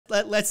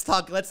let's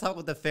talk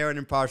with the fair and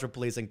impartial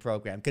policing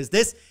program, because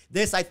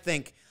this I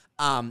think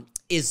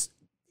is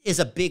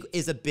a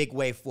big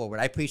way forward.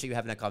 I appreciate you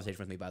having that conversation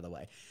with me, by the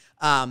way.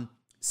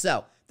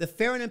 So the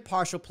fair and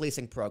impartial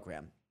policing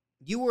program,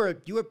 you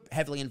were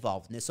heavily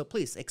involved in this. So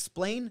please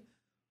explain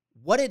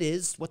what it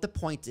is, what the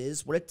point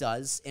is, what it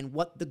does, and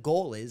what the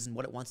goal is, and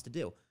what it wants to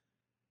do.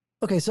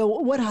 Okay, so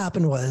what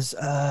happened was,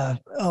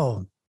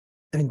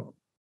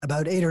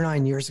 about 8 or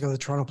 9 years ago, the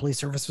Toronto Police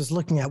Service was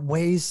looking at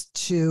ways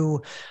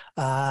to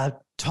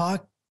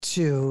talk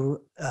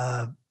to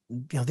the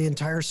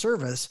entire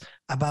service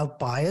about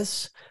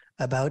bias,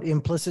 about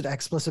implicit,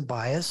 explicit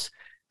bias,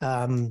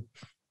 one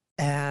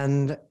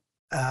of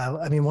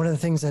the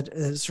things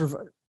that sort of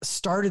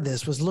started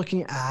this was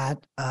looking at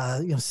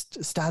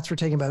stats were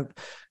taken about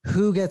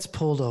who gets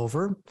pulled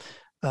over.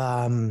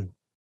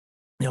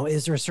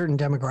 Is there a certain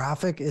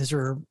demographic? Is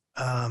there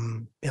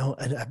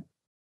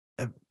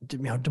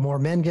do more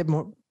men get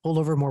pulled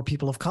over, more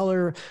people of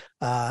color?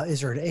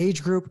 Is there an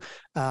age group?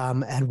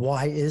 And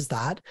why is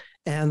that?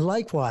 And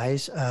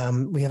likewise,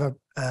 we have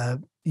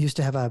used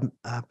to have a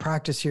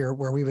practice here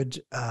where we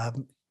would,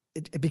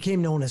 it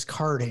became known as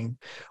carding,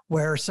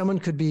 where someone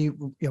could be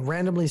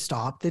randomly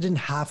stopped. They didn't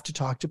have to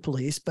talk to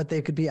police, but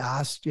they could be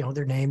asked,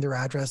 their name, their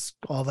address,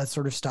 all that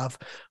sort of stuff,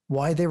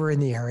 why they were in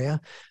the area.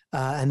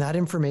 And that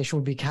information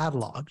would be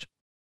cataloged.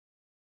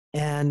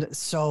 And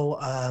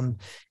so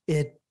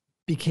it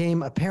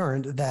became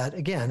apparent that,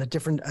 again, a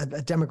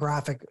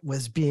demographic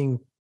was being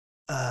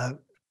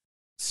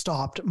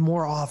stopped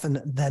more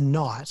often than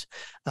not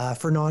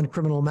for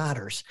non-criminal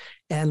matters,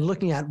 and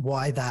looking at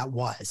why that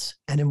was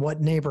and in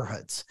what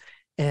neighborhoods.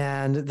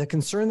 And the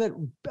concern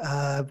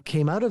that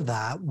came out of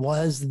that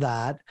was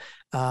that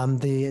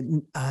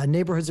the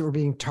neighborhoods that were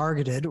being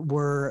targeted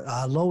were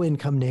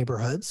low-income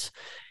neighborhoods,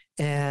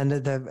 and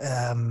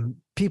the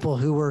people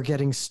who were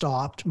getting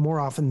stopped more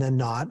often than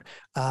not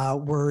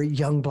were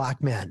young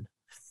Black men.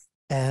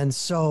 And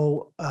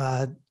so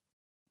to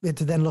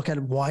then look at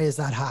why is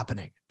that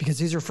happening? Because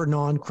these are for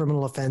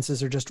non-criminal offenses.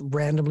 They're just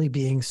randomly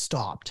being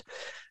stopped.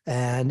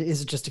 And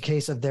is it just a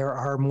case of there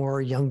are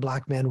more young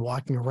Black men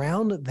walking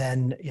around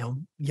than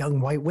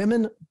young white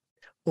women,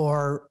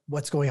 or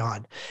what's going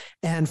on?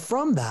 And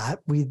from that,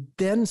 we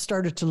then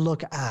started to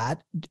look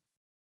at,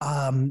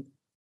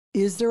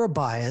 is there a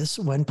bias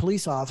when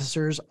police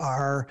officers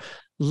are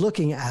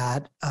looking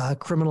at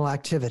criminal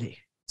activity?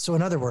 So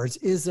in other words,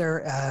 is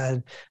there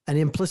an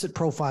implicit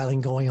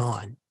profiling going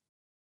on,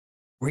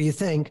 where you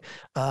think,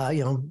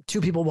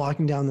 two people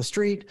walking down the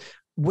street,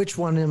 which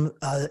one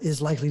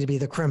is likely to be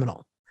the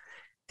criminal?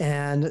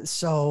 And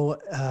so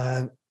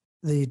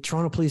the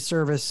Toronto Police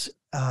Service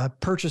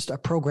purchased a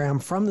program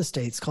from the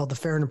States called the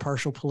Fair and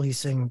Impartial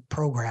Policing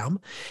Program.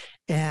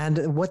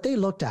 And what they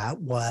looked at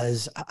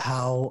was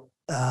how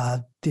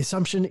the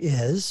assumption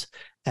is,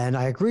 and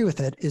I agree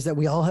with it, is that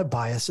we all have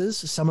biases.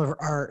 Some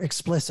are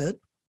explicit,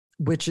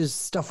 which is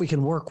stuff we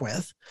can work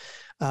with,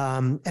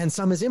 and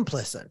some is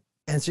implicit.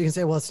 And so you can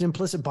say, well, it's an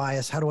implicit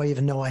bias. How do I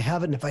even know I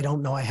have it? And if I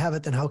don't know I have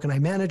it, then how can I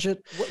manage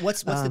it?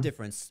 What's the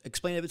difference?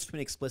 Explain the difference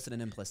between explicit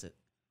and implicit.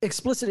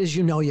 Explicit is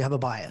you have a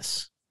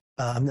bias.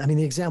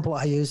 The example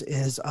I use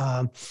is,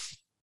 I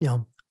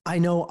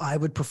know I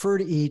would prefer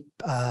to eat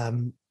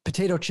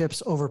potato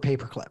chips over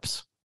paper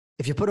clips.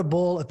 If you put a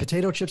bowl of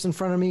potato chips in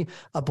front of me,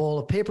 a bowl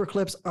of paper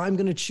clips, I'm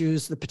going to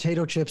choose the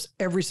potato chips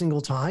every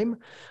single time.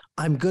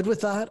 I'm good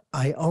with that.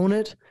 I own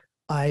it.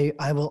 I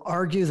will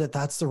argue that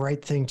that's the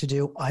right thing to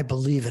do. I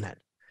believe in it,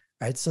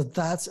 right? So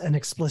that's an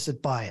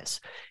explicit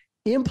bias.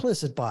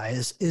 Implicit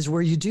bias is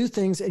where you do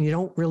things and you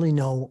don't really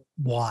know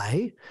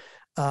why.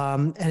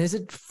 And is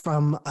it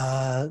from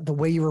the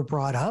way you were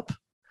brought up?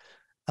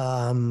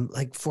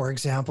 Like, for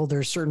example,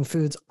 there's certain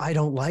foods I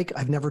don't like.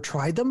 I've never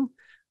tried them,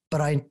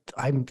 but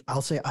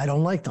I'll say I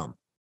don't like them.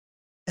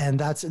 And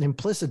that's an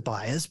implicit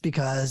bias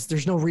because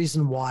there's no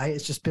reason why.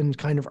 It's just been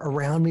kind of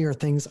around me or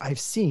things I've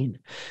seen.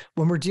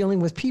 When we're dealing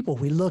with people,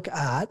 we look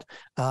at,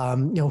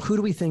 who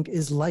do we think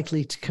is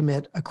likely to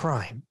commit a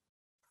crime?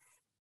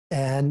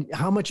 And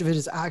how much of it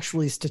is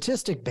actually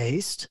statistic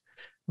based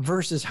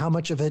versus how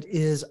much of it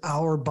is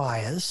our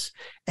bias.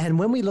 And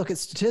when we look at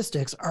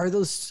statistics, are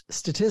those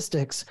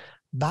statistics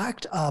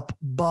backed up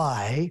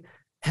by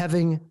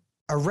having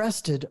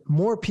arrested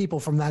more people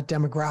from that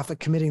demographic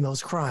committing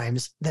those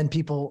crimes than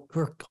people who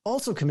are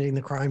also committing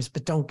the crimes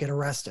but don't get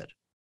arrested?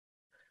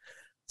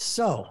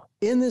 So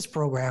in this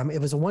program,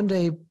 it was a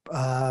one-day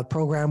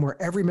program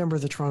where every member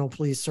of the Toronto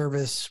Police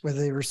Service,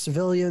 whether they were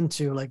civilian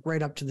to like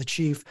right up to the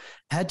chief,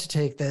 had to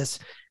take this.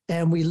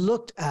 And we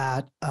looked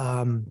at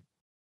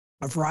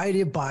a variety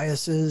of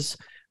biases,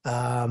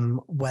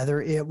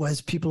 whether it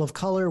was people of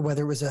color,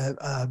 whether it was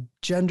a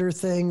gender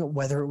thing,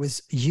 whether it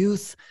was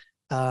youth.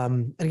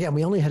 And again,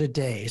 we only had a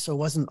day, so it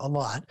wasn't a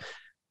lot,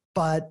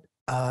 but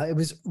it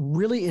was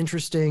really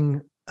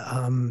interesting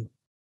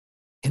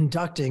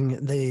conducting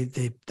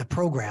the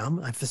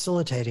program,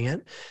 facilitating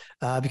it,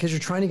 because you're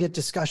trying to get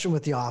discussion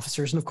with the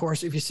officers. And of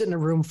course, if you sit in a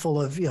room full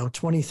of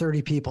 20,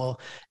 30 people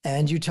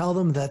and you tell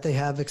them that they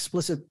have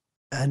explicit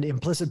and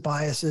implicit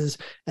biases,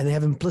 and they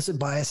have implicit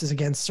biases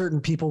against certain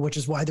people, which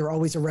is why they're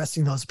always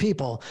arresting those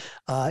people.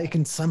 It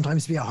can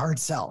sometimes be a hard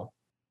sell.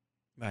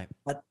 Right.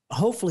 But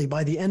hopefully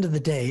by the end of the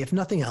day, if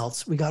nothing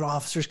else, we got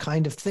officers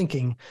kind of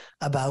thinking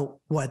about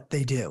what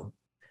they do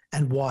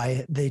and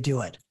why they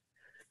do it.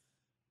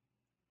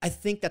 I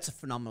think that's a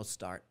phenomenal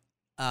start,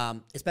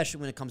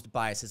 especially when it comes to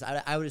biases.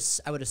 I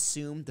would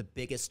assume the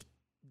biggest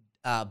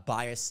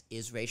bias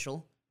is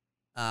racial.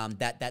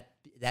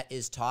 That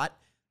is taught.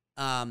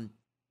 How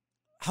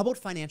about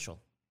financial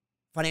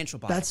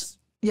bias?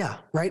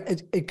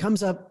 Right. It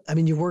comes up. I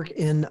mean, you work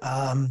in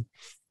an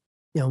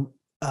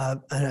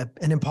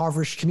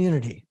impoverished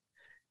community,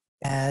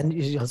 and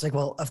it's like,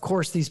 well, of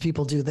course these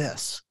people do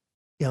this.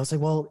 It's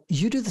like, well,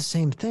 you do the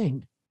same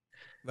thing,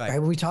 right?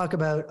 When we talk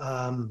about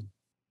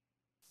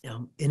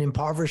in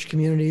impoverished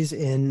communities,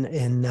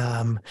 in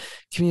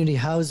community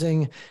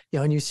housing,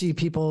 and you see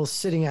people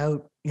sitting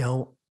out,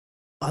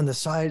 on the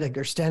side, like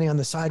they're standing on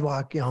the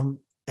sidewalk,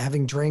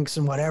 having drinks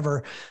and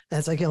whatever. And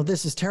it's like,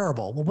 this is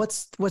terrible. Well,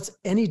 what's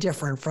any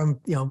different from,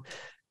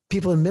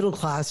 people in middle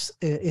class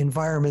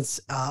environments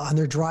on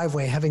their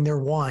driveway having their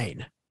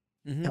wine?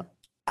 Mm-hmm.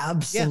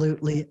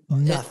 Absolutely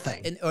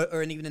nothing.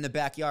 Or even in the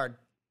backyard,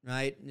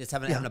 right? Just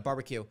having a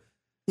barbecue.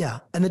 Yeah.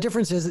 And the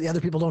difference is that the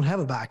other people don't have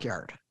a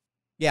backyard.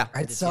 Yeah.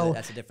 Right. So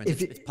that's the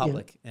difference. It's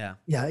public. Yeah.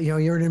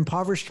 You're in an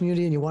impoverished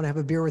community and you want to have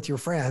a beer with your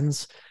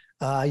friends.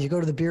 You go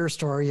to the beer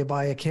store, you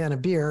buy a can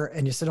of beer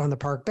and you sit on the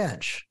park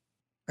bench,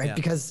 right? Yeah.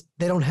 Because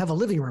they don't have a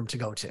living room to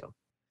go to.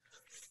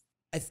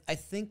 I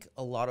think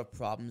a lot of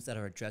problems that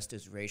are addressed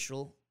as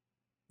racial,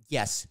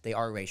 yes, they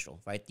are racial,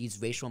 right? These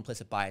racial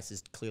implicit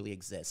biases clearly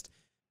exist.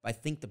 But I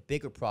think the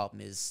bigger problem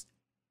is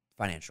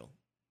financial.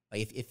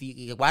 Like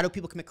why do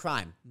people commit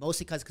crime? Most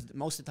of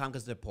the time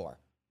because they're poor.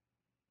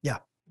 Yeah.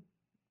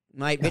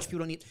 Right? Yeah.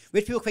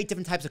 Rich people create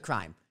different types of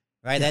crime.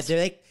 Right, yes.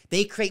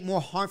 They create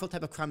more harmful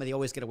type of crime that they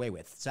always get away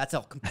with. So that's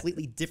a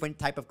completely different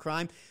type of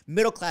crime.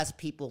 Middle class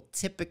people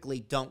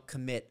typically don't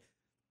commit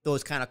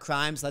those kind of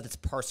crimes unless it's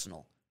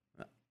personal,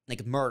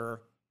 like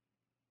murder,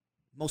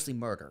 mostly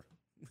murder.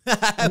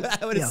 I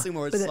would assume,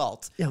 or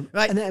assault.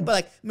 Right, but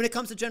like when it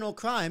comes to general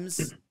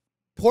crimes,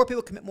 poor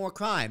people commit more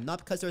crime, not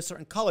because they're a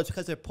certain color, it's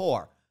because they're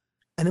poor.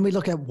 And then we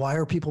look at why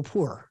are people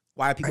poor?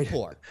 Why are people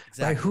poor?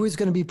 Exactly. Right, who is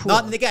going to be poor?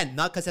 Not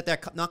because of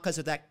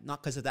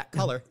that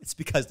color. It's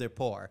because they're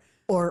poor.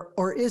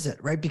 Or is it,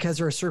 right? Because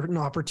there are certain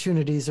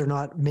opportunities that are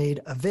not made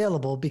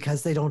available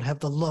because they don't have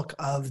the look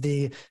of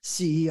the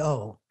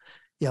CEO.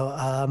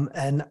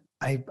 And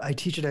I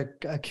teach at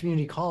a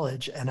community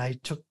college, and I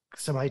took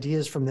some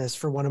ideas from this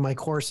for one of my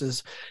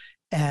courses,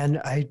 and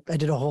I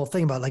did a whole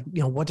thing about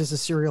what does a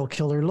serial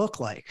killer look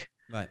like?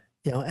 Right.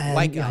 And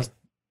white guy.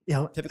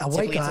 A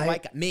white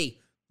guy. Me.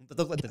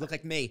 They look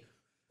like me.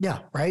 Yeah,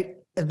 right.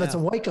 But it's a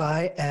white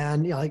guy,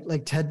 and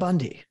like Ted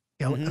Bundy,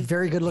 a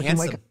very good looking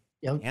white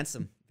guy.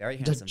 Handsome, very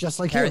handsome,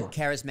 just like you,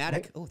 charismatic.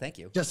 Right? Oh, thank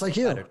you. Just like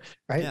you,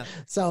 right? Yeah.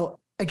 So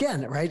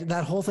again, right,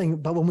 that whole thing.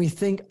 But when we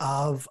think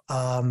of,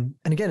 and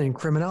again, in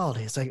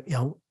criminality, it's like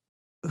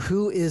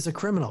who is a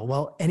criminal?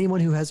 Well, anyone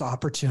who has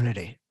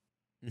opportunity.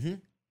 Mm-hmm.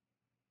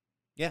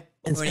 Yeah,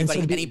 or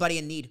anybody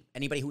in need,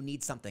 anybody who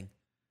needs something.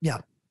 Yeah,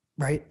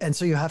 right. And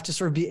so you have to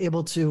sort of be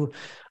able to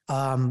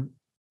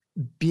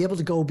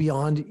go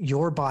beyond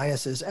your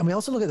biases. And we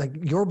also look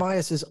at your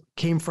biases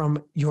came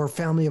from your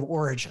family of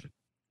origin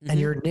and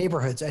your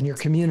neighborhoods and your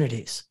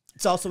communities.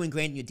 It's also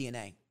ingrained in your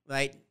DNA,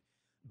 right?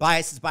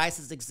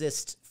 Biases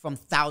exist from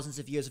thousands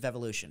of years of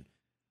evolution,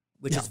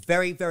 which is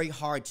very, very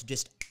hard to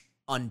just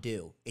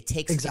undo. It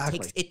takes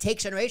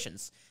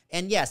generations.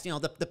 And yes,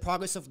 the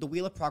progress of the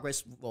wheel of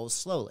progress rolls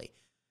slowly.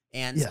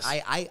 And yes.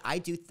 I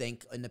do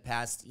think in the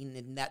past,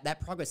 that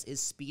progress is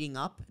speeding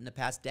up in the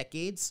past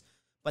decades.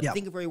 But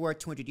think of where we were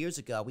 200 years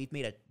ago. We've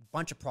made a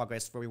bunch of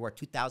progress where we were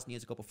 2,000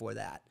 years ago before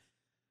that.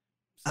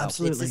 So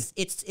absolutely.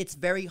 It's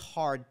very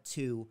hard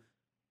to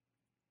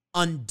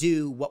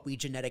undo what we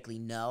genetically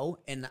know.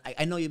 And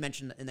I know you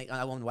mentioned on the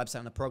website,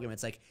 on the program,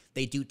 it's like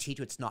they do teach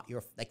you it's not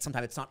your, like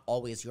sometimes it's not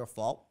always your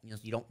fault. You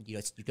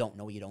don't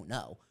know what you don't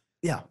know.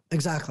 Yeah,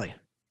 exactly.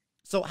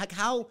 So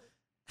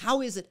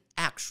how is it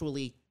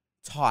actually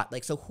taught?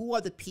 Like, so who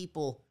are the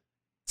people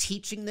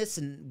teaching this,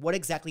 and what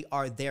exactly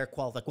are their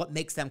what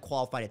makes them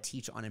qualified to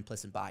teach on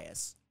implicit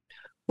bias?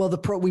 Well,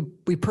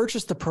 we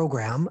purchased the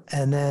program,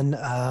 and then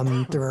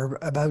there were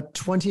about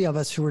 20 of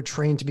us who were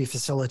trained to be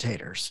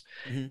facilitators.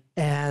 Mm-hmm.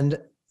 And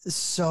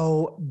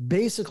so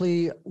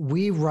basically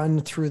we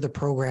run through the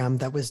program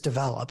that was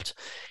developed,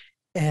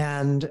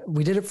 and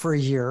we did it for a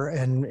year,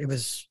 and it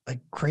was like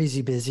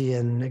crazy busy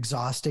and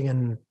exhausting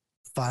and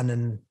fun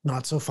and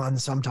not so fun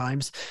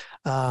sometimes.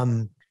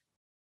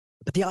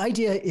 But the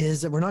idea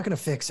is that we're not going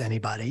to fix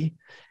anybody,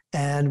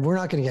 and we're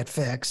not going to get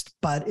fixed,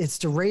 but it's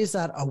to raise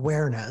that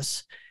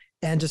awareness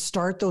and to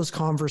start those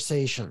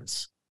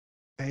conversations,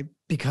 right?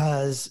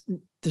 Because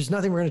there's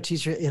nothing we're going to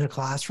teach you in a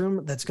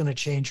classroom that's going to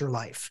change your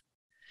life.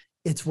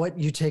 It's what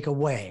you take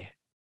away,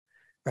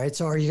 right?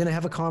 So are you going to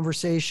have a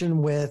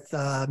conversation with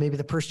maybe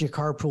the person you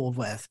carpooled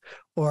with,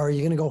 or are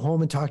you going to go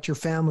home and talk to your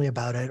family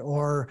about it?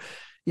 Or,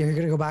 you're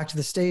going to go back to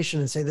the station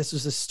and say, this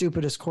was the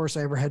stupidest course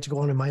I ever had to go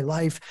on in my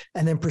life,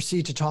 and then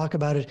proceed to talk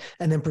about it,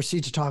 and then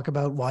proceed to talk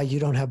about why you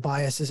don't have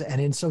biases.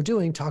 And in so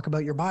doing, talk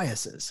about your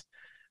biases.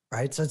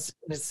 Right.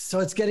 So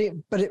it's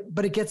getting, but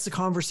it gets the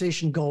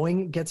conversation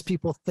going, it gets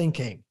people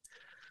thinking.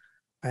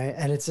 Right.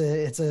 And it's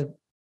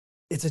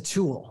a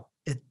tool.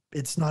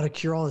 It's not a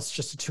cure-all, it's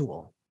just a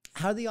tool.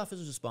 How do the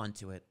officers respond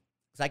to it?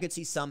 Because I could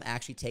see some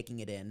actually taking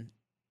it in,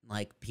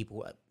 like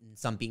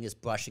some being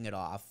just brushing it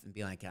off and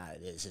being like,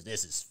 this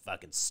is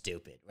fucking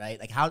stupid, right?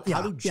 Like how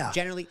do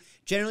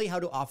generally how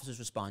do officers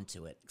respond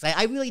to it? Because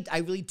I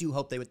really do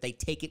hope they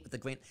take it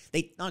with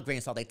not a grain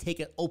of salt, they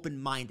take it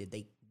open-minded.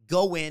 They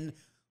go in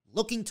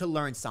looking to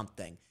learn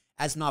something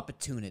as an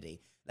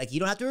opportunity. Like, you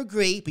don't have to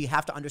agree, but you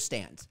have to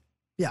understand.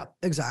 Yeah,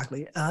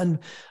 exactly. And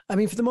I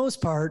mean, for the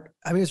most part,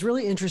 I mean, it's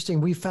really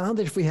interesting. We found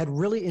that if we had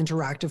really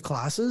interactive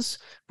classes,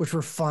 which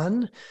were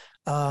fun,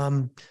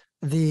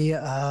 the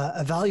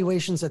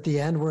evaluations at the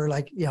end were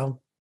like,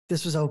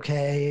 this was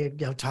okay.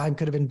 Time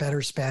could have been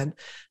better spent.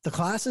 The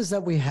classes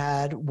that we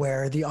had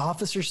where the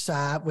officers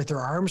sat with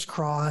their arms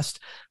crossed,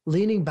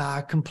 leaning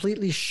back,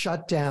 completely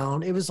shut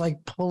down, it was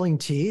like pulling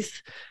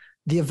teeth.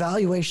 The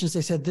evaluations,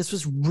 they said, this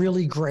was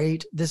really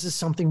great. This is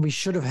something we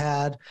should have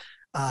had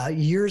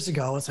years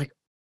ago. It's like,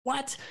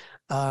 what?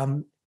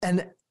 And I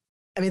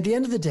mean, at the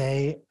end of the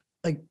day,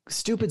 like,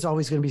 stupid's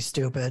always going to be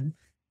stupid.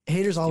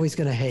 Haters always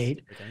going to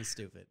hate.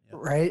 Stupid. Yep.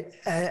 Right.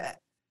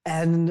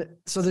 And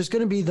so there's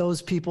going to be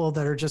those people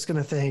that are just going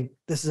to think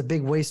this is a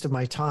big waste of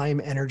my time,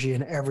 energy,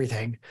 and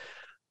everything.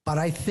 But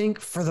I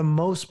think for the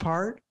most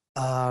part,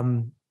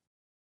 like,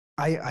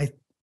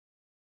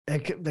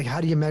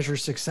 how do you measure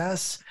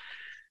success?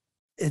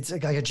 It's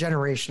like a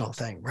generational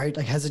thing, right?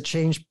 Like, has it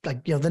changed?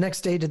 Like, the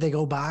next day, did they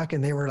go back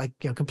and they were like,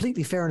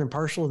 completely fair and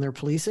impartial in their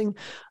policing?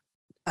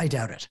 I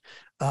doubt it.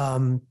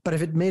 But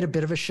if it made a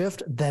bit of a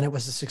shift, then it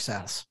was a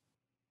success.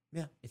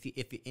 Yeah. If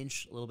you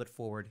inch a little bit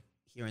forward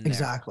here and there,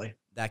 exactly,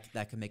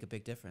 that can make a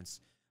big difference.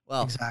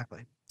 Well,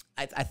 exactly.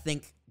 I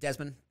think,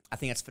 Desmond, I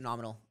think that's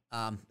phenomenal.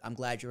 I'm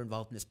glad you're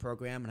involved in this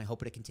program, and I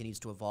hope it continues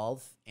to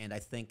evolve. And I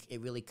think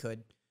it really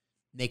could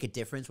make a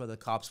difference whether the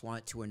cops want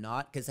it to or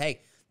not. Because,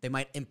 hey, they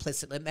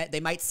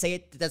might say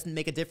it doesn't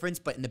make a difference,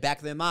 but in the back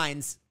of their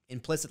minds,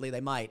 implicitly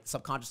they might,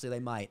 subconsciously they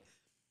might.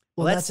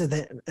 Well, that's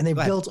it. And they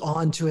built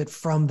onto it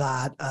from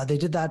that. They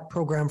did that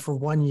program for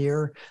 1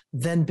 year,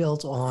 then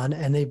built on,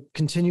 and they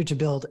continue to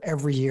build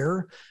every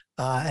year,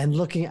 and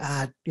looking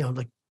at,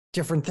 like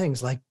different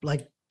things like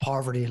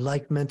poverty,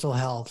 like mental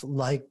health,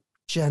 like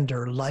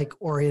gender, like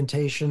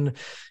orientation,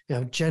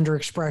 gender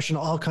expression,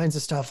 all kinds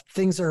of stuff,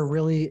 things that are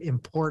really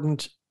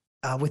important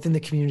within the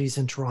communities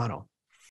in Toronto.